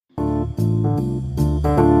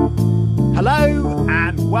Hello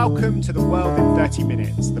and welcome to The World in 30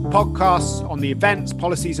 Minutes, the podcast on the events,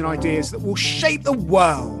 policies and ideas that will shape the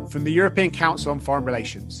world from the European Council on Foreign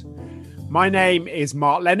Relations. My name is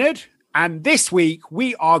Mark Leonard, and this week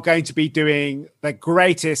we are going to be doing the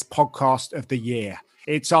greatest podcast of the year.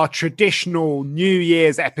 It's our traditional New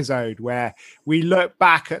Year's episode where we look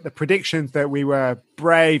back at the predictions that we were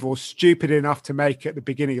brave or stupid enough to make at the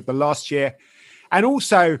beginning of the last year, and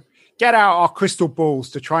also get out our crystal balls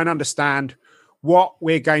to try and understand what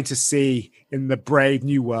we're going to see in the brave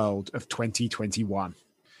new world of 2021.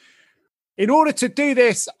 In order to do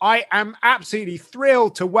this, I am absolutely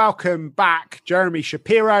thrilled to welcome back Jeremy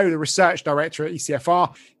Shapiro, the research director at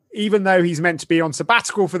ECFR. Even though he's meant to be on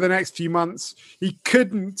sabbatical for the next few months, he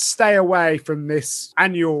couldn't stay away from this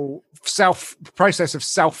annual process of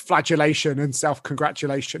self-flagellation and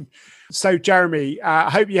self-congratulation. So, Jeremy, I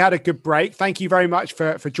hope you had a good break. Thank you very much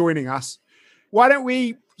for joining us. Why don't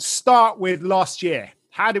we start with last year?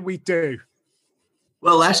 How did we do?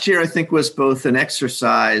 Well, last year, I think, was both an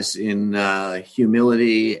exercise in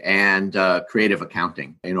humility and creative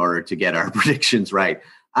accounting in order to get our predictions right.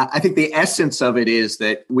 I think the essence of it is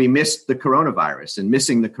that we missed the coronavirus, and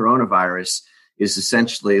missing the coronavirus is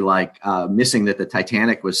essentially like missing that the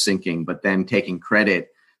Titanic was sinking, but then taking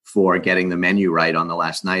credit for getting the menu right on the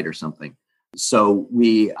last night or something. So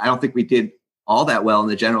I don't think we did all that well in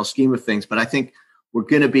the general scheme of things, but I think we're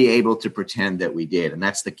going to be able to pretend that we did. And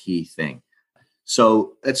that's the key thing.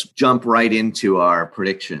 So let's jump right into our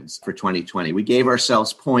predictions for 2020. We gave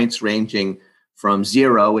ourselves points ranging from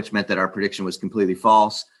 0, which meant that our prediction was completely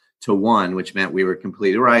false, to 1, which meant we were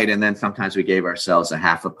completely right. And then sometimes we gave ourselves a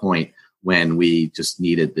half a point when we just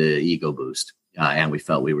needed the ego boost and we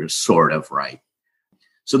felt we were sort of right.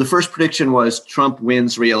 So the first prediction was Trump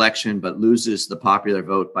wins re-election, but loses the popular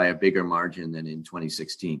vote by a bigger margin than in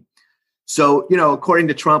 2016. So, according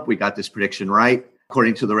to Trump, we got this prediction right.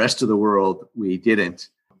 According to the rest of the world, we didn't.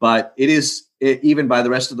 But even by the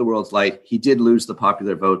rest of the world's light, he did lose the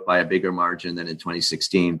popular vote by a bigger margin than in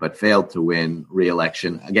 2016, but failed to win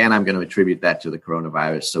re-election. Again, I'm going to attribute that to the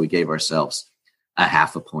coronavirus. So we gave ourselves a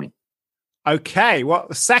half a point. Okay. Well,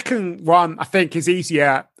 the second one, I think, is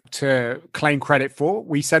easier to claim credit for.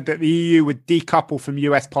 We said that the EU would decouple from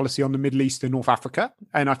US policy on the Middle East and North Africa.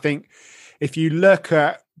 And I think if you look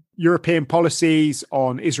at European policies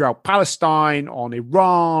on Israel, Palestine, on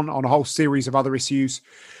Iran, on a whole series of other issues,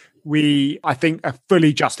 we, I think, are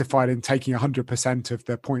fully justified in taking 100% of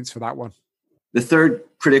the points for that one. The third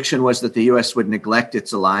prediction was that the U.S. would neglect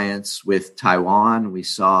its alliance with Taiwan. We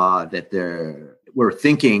saw that we're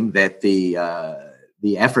thinking that the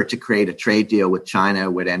effort to create a trade deal with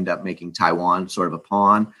China would end up making Taiwan sort of a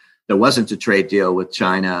pawn. There wasn't a trade deal with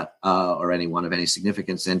China or anyone of any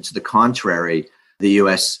significance. And to the contrary, the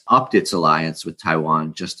U.S. upped its alliance with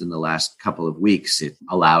Taiwan just in the last couple of weeks. It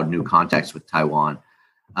allowed new contacts with Taiwan.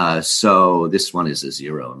 So this one is a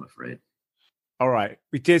 0, I'm afraid. All right.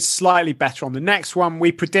 We did slightly better on the next one.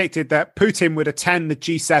 We predicted that Putin would attend the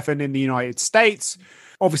G7 in the United States.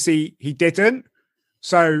 Obviously, he didn't.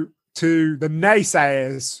 So to the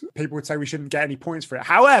naysayers, people would say we shouldn't get any points for it.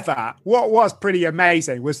 However, what was pretty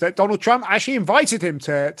amazing was that Donald Trump actually invited him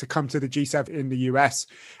to come to the G7 in the US.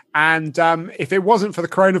 And if it wasn't for the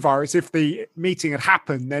coronavirus, if the meeting had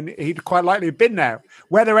happened, then he'd quite likely have been there.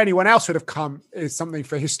 Whether anyone else would have come is something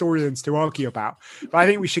for historians to argue about. But I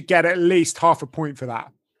think we should get at least half a point for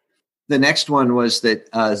that. The next one was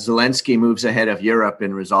that Zelensky moves ahead of Europe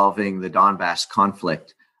in resolving the Donbass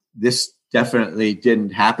conflict. This definitely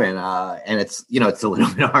didn't happen. And it's a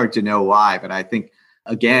little bit hard to know why. But I think,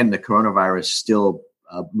 again, the coronavirus still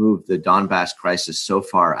moved the Donbass crisis so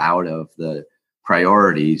far out of the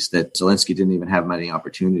priorities that Zelensky didn't even have many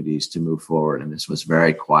opportunities to move forward. And this was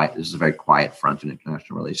very quiet. This is a very quiet front in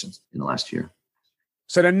international relations in the last year.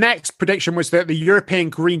 So the next prediction was that the European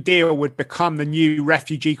Green Deal would become the new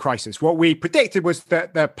refugee crisis. What we predicted was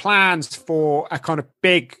that the plans for a kind of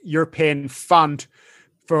big European fund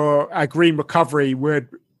for a green recovery would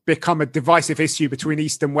become a divisive issue between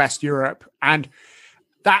East and West Europe. And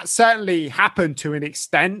that certainly happened to an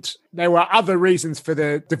extent. There were other reasons for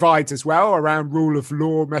the divides as well around rule of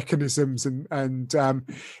law mechanisms. And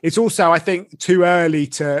it's also, I think, too early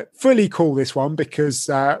to fully call this one because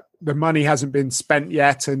the money hasn't been spent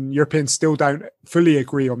yet and Europeans still don't fully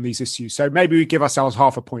agree on these issues. So maybe we give ourselves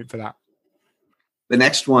half a point for that. The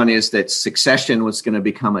next one is that succession was going to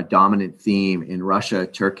become a dominant theme in Russia,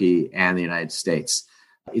 Turkey, and the United States.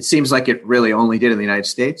 It seems like it really only did in the United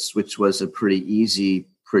States, which was a pretty easy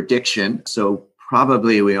prediction. So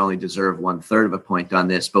probably we only deserve 1/3 of a point on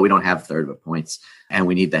this, but we don't have 1/3 of a points and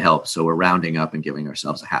we need the help. So we're rounding up and giving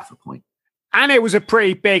ourselves a half a point. And it was a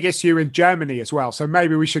pretty big issue in Germany as well. So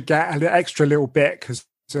maybe we should get an extra little bit because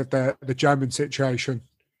of the German situation.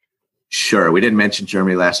 Sure. We didn't mention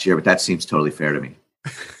Germany last year, but that seems totally fair to me.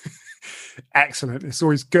 Excellent. It's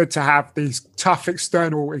always good to have these tough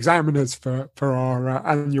external examiners for our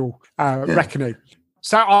annual reckoning.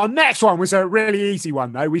 So our next one was a really easy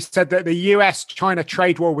one, though. We said that the US-China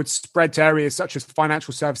trade war would spread to areas such as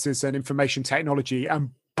financial services and information technology. And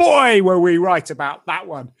boy, were we right about that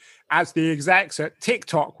one, as the execs at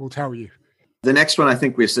TikTok will tell you. The next one I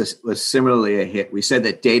think was similarly a hit. We said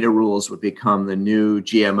that data rules would become the new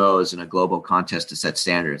GMOs in a global contest to set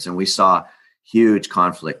standards. And we saw huge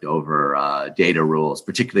conflict over data rules,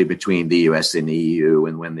 particularly between the US and the EU,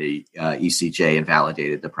 and when the ECJ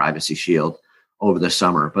invalidated the Privacy Shield over the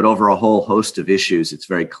summer. But over a whole host of issues, it's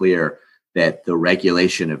very clear that the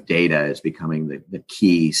regulation of data is becoming the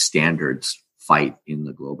key standards fight in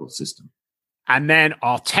the global system. And then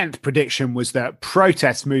our 10th prediction was that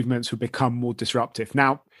protest movements would become more disruptive.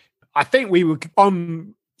 Now, I think we were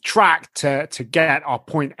on track to get our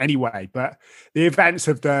point anyway, but the events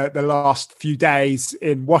of the last few days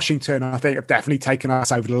in Washington, I think, have definitely taken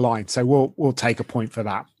us over the line. So we'll take a point for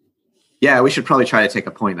that. Yeah, we should probably try to take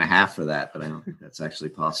a point and a half for that, but I don't think that's actually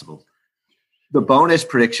possible. The bonus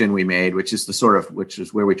prediction we made, which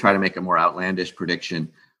is where we try to make a more outlandish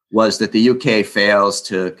prediction, was that the UK fails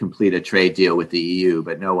to complete a trade deal with the EU,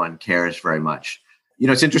 but no one cares very much. You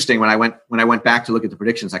know, it's interesting, when I went back to look at the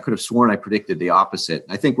predictions, I could have sworn I predicted the opposite.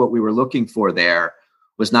 I think what we were looking for there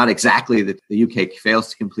was not exactly that the UK fails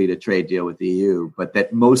to complete a trade deal with the EU, but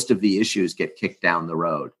that most of the issues get kicked down the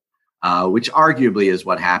road, which arguably is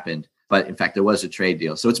what happened. But in fact, there was a trade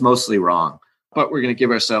deal. So it's mostly wrong. But we're going to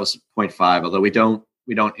give ourselves 0.5, although we don't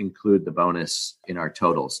include the bonus in our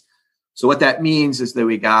totals. So what that means is that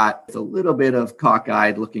we got a little bit of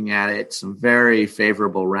cockeyed looking at it, some very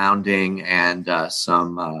favorable rounding, and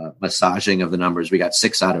some massaging of the numbers. We got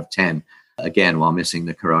 6 out of 10, again, while missing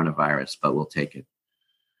the coronavirus, but we'll take it.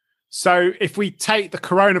 So if we take the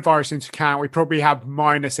coronavirus into account, we probably have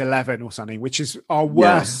minus 11 or something, which is our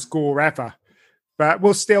worst score ever. But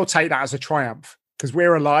we'll still take that as a triumph because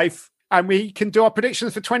we're alive and we can do our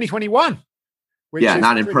predictions for 2021.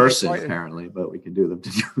 Not in person, exciting. Apparently, but we can do them.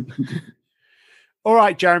 All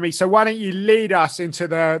right, Jeremy. So why don't you lead us into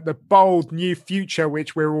the bold new future,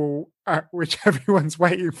 which which everyone's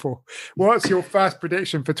waiting for? What's your first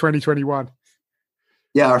prediction for 2021?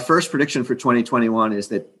 Yeah, our first prediction for 2021 is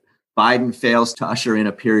that Biden fails to usher in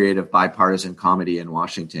a period of bipartisan comedy in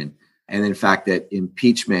Washington. And in fact, that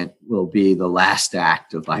impeachment will be the last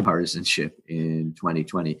act of bipartisanship in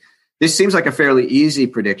 2020. This seems like a fairly easy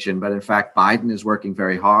prediction, but in fact, Biden is working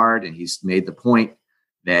very hard, and he's made the point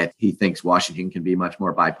that he thinks Washington can be much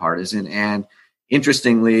more bipartisan. And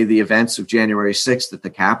interestingly, the events of January 6th at the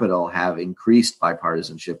Capitol have increased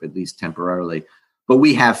bipartisanship, at least temporarily. But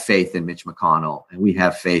we have faith in Mitch McConnell, and we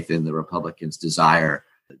have faith in the Republicans' desire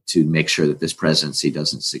to make sure that this presidency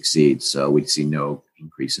doesn't succeed. So we see no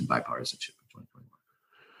increase in bipartisanship in 2021.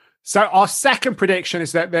 So our second prediction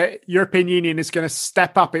is that the European Union is going to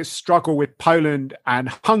step up its struggle with Poland and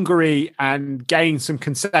Hungary and gain some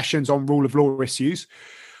concessions on rule of law issues.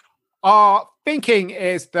 Our thinking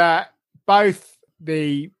is that both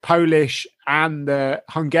the Polish and the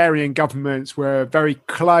Hungarian governments were very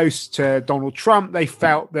close to Donald Trump. They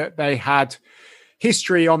felt that they had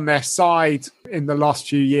history on their side in the last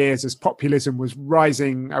few years as populism was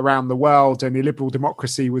rising around the world and illiberal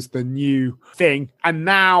democracy was the new thing. And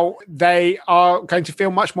now they are going to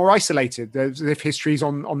feel much more isolated. As if history's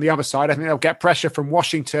on the other side. I think they'll get pressure from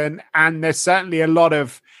Washington. And there's certainly a lot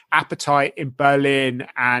of appetite in Berlin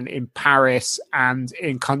and in Paris and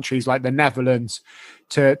in countries like the Netherlands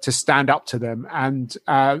to stand up to them. And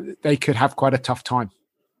they could have quite a tough time.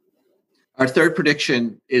 Our third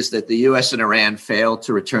prediction is that the U.S. and Iran fail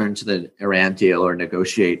to return to the Iran deal or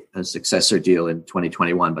negotiate a successor deal in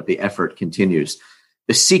 2021, but the effort continues.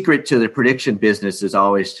 The secret to the prediction business is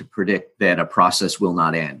always to predict that a process will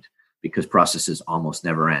not end, because processes almost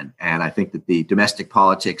never end. And I think that the domestic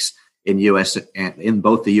politics in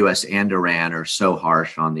both the U.S. and Iran are so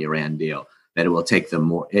harsh on the Iran deal that it will take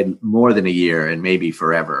them more than a year and maybe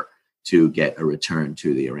forever to get a return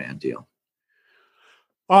to the Iran deal.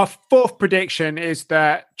 Our fourth prediction is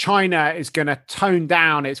that China is going to tone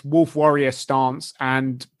down its wolf warrior stance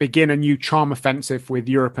and begin a new charm offensive with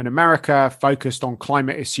Europe and America focused on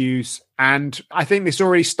climate issues. And I think this is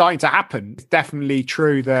already starting to happen. It's definitely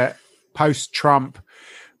true that post-Trump,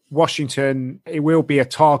 Washington, it will be a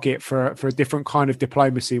target for a different kind of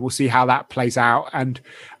diplomacy. We'll see how that plays out. And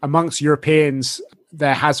amongst Europeans,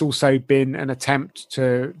 there has also been an attempt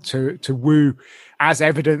to woo, as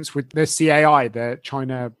evidence with the CAI, the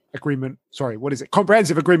China Agreement. Sorry, what is it?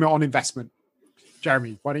 Comprehensive Agreement on Investment.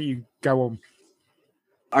 Jeremy, why don't you go on?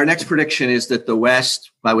 Our next prediction is that the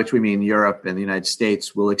West, by which we mean Europe and the United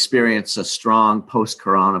States, will experience a strong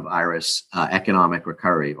post-coronavirus economic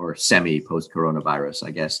recovery, or semi-post-coronavirus,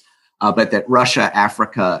 I guess. But that Russia,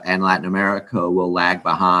 Africa, and Latin America will lag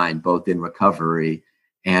behind both in recovery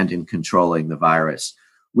and in controlling the virus.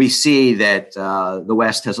 We see that the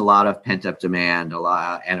West has a lot of pent-up demand,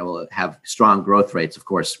 and it will have strong growth rates. Of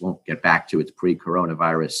course, won't get back to its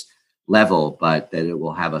pre-coronavirus level, but that it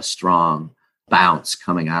will have a strong bounce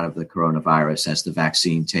coming out of the coronavirus as the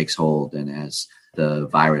vaccine takes hold and as the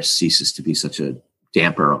virus ceases to be such a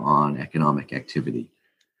damper on economic activity.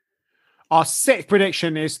 Our sixth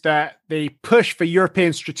prediction is that the push for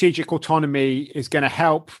European strategic autonomy is going to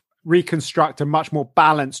help reconstruct a much more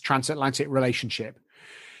balanced transatlantic relationship.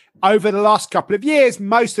 Over the last couple of years,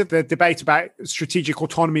 most of the debate about strategic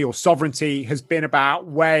autonomy or sovereignty has been about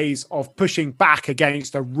ways of pushing back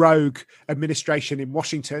against a rogue administration in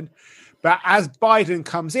Washington. But as Biden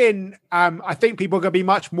comes in, I think people are going to be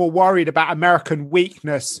much more worried about American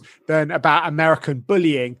weakness than about American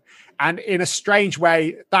bullying. And in a strange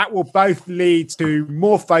way, that will both lead to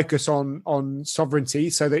more focus on sovereignty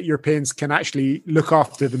so that Europeans can actually look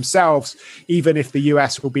after themselves, even if the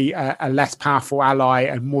US will be a less powerful ally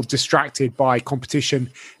and more distracted by competition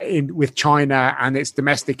with China and its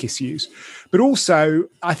domestic issues. But also,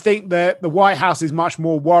 I think that the White House is much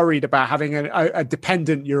more worried about having a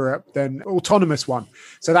dependent Europe than an autonomous one.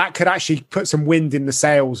 So that could actually put some wind in the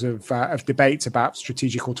sails of debates about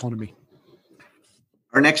strategic autonomy.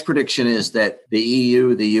 Our next prediction is that the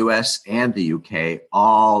EU, the US, and the UK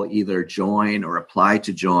all either join or apply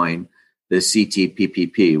to join the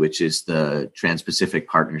CTPPP, which is the Trans-Pacific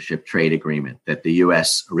Partnership Trade Agreement that the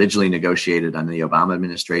US originally negotiated under the Obama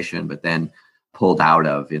administration, but then pulled out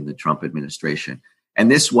of in the Trump administration.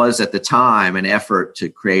 And this was at the time an effort to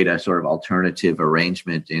create a sort of alternative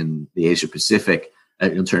arrangement in the Asia-Pacific,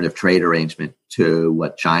 an alternative trade arrangement to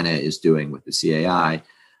what China is doing with the CAI.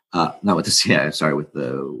 Not with the CAI, sorry, with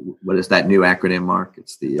what is that new acronym, Mark?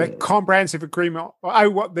 It's the Comprehensive Agreement. The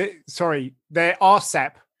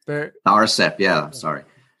RCEP. The RCEP, yeah, sorry.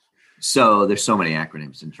 So there's so many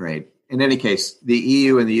acronyms in trade. In any case, the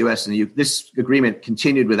EU and the US and this agreement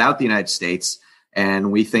continued without the United States.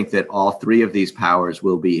 And we think that all three of these powers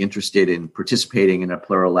will be interested in participating in a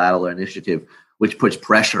plurilateral initiative, which puts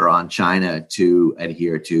pressure on China to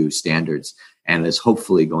adhere to standards and is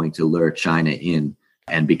hopefully going to lure China in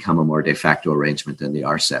and become a more de facto arrangement than the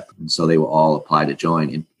RCEP. And so they will all apply to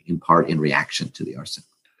join in part in reaction to the RCEP.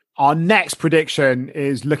 Our next prediction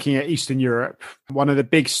is looking at Eastern Europe. One of the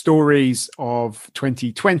big stories of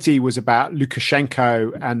 2020 was about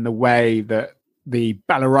Lukashenko and the way that the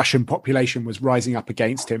Belarusian population was rising up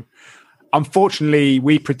against him. Unfortunately,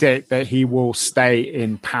 we predict that he will stay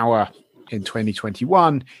in power in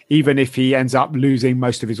 2021, even if he ends up losing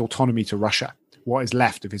most of his autonomy to Russia, what is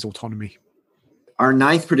left of his autonomy. Our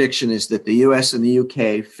ninth prediction is that the US and the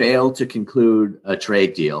UK failed to conclude a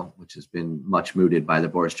trade deal, which has been much mooted by the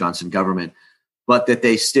Boris Johnson government, but that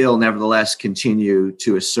they still nevertheless continue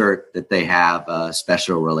to assert that they have a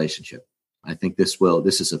special relationship. I think this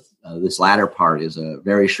latter part is a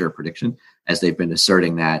very sure prediction, as they've been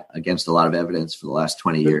asserting that against a lot of evidence for the last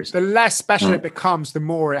 20 years. The less special it becomes, the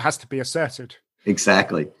more it has to be asserted.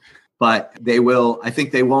 Exactly. But they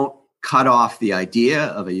won't cut off the idea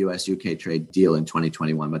of a US-UK trade deal in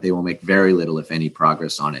 2021, but they will make very little, if any,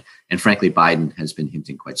 progress on it. And frankly, Biden has been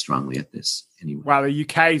hinting quite strongly at this anyway. Well, the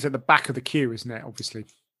UK is at the back of the queue, isn't it, obviously?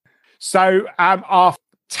 So our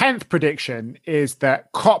 10th prediction is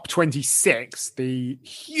that COP26, the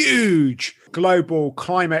huge global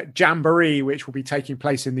climate jamboree, which will be taking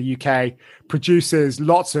place in the UK, produces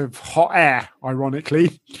lots of hot air,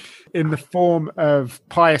 ironically, in the form of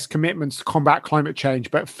pious commitments to combat climate change,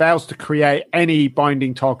 but fails to create any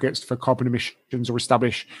binding targets for carbon emissions or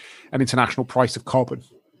establish an international price of carbon.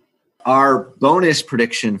 Our bonus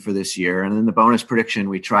prediction for this year, and in the bonus prediction,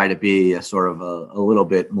 we try to be a sort of a little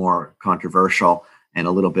bit more controversial and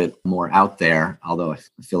a little bit more out there, although I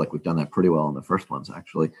feel like we've done that pretty well in the first ones,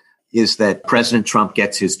 actually, is that President Trump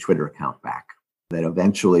gets his Twitter account back, that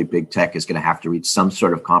eventually big tech is going to have to reach some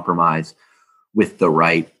sort of compromise with the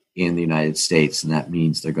right in the United States. And that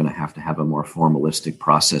means they're going to have a more formalistic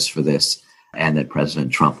process for this, and that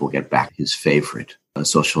President Trump will get back his favorite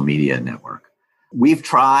social media network. We've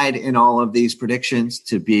tried in all of these predictions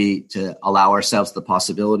to allow ourselves the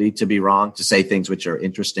possibility to be wrong, to say things which are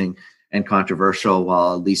interesting and controversial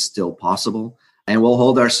while at least still possible. And we'll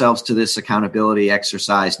hold ourselves to this accountability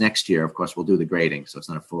exercise next year. Of course, we'll do the grading, so it's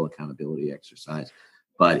not a full accountability exercise.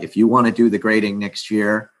 But if you want to do the grading next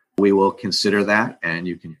year, we will consider that. And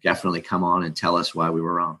you can definitely come on and tell us why we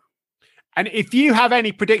were wrong. And if you have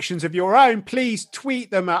any predictions of your own, please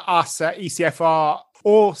tweet them at us at ECFR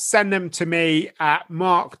or send them to me at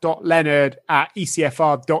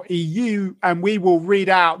mark.leonard@ecfr.eu, and we will read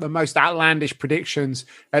out the most outlandish predictions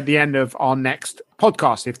at the end of our next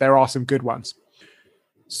podcast, if there are some good ones.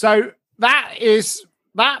 So that is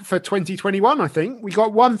that for 2021, I think. We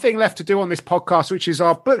got one thing left to do on this podcast, which is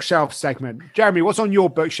our bookshelf segment. Jeremy, what's on your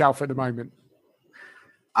bookshelf at the moment?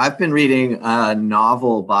 I've been reading a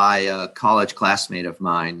novel by a college classmate of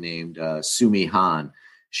mine named Sumi Han.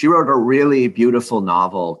 She wrote a really beautiful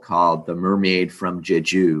novel called The Mermaid from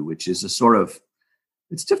Jeju, which is a sort of,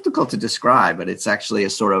 it's difficult to describe, but it's actually a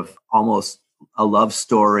sort of almost a love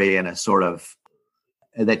story and a sort of,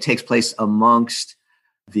 that takes place amongst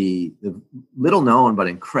the little known but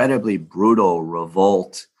incredibly brutal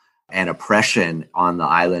revolt and oppression on the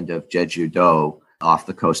island of Jeju-do off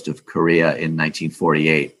the coast of Korea in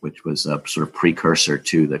 1948, which was a sort of precursor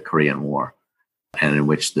to the Korean War, and in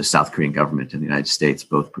which the South Korean government and the United States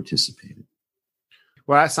both participated.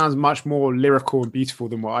 Well, that sounds much more lyrical and beautiful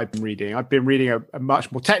than what I've been reading. I've been reading a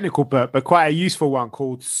much more technical book, but quite a useful one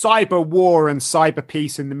called Cyber War and Cyber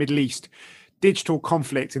Peace in the Middle East, Digital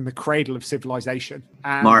Conflict in the Cradle of Civilization.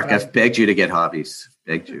 And, Mark, I've begged you to get hobbies.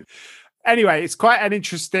 Begged you. Anyway, it's quite an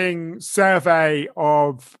interesting survey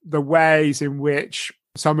of the ways in which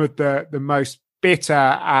some of the most bitter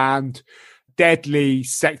and deadly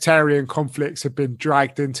sectarian conflicts have been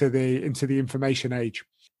dragged into the information age.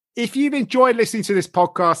 If you've enjoyed listening to this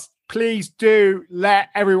podcast, please do let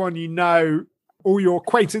everyone you know, all your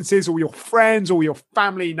acquaintances, all your friends, all your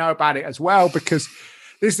family know about it as well, because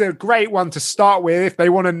this is a great one to start with if they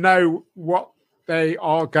want to know what they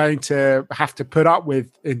are going to have to put up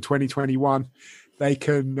with in 2021. They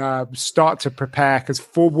can start to prepare, because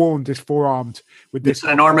forewarned is forearmed with this. It's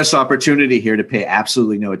an enormous opportunity here to pay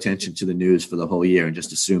absolutely no attention to the news for the whole year and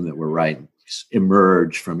just assume that we're right. Just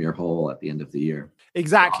emerge from your hole at the end of the year.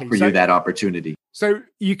 Exactly. For you that opportunity. So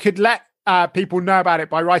you could let people know about it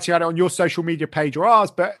by writing about it on your social media page or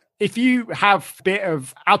ours. But if you have a bit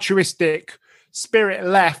of altruistic spirit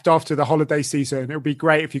left after the holiday season, it would be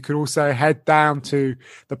great if you could also head down to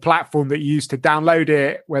the platform that you use to download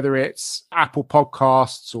it, whether it's Apple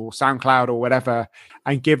Podcasts or SoundCloud or whatever,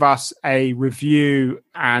 and give us a review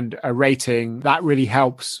and a rating. That really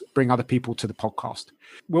helps bring other people to the podcast.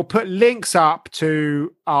 We'll put links up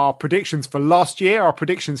to our predictions for last year, our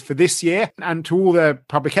predictions for this year, and to all the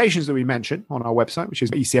publications that we mentioned on our website, which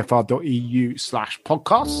is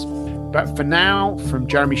ecfr.eu/podcasts. But for now, from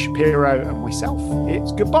Jeremy Shapiro and myself,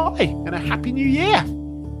 it's goodbye and a happy new year.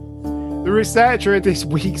 The researcher of this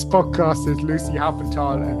week's podcast is Lucy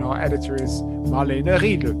Halpenthal, and our editor is Marlene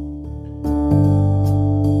Riedel.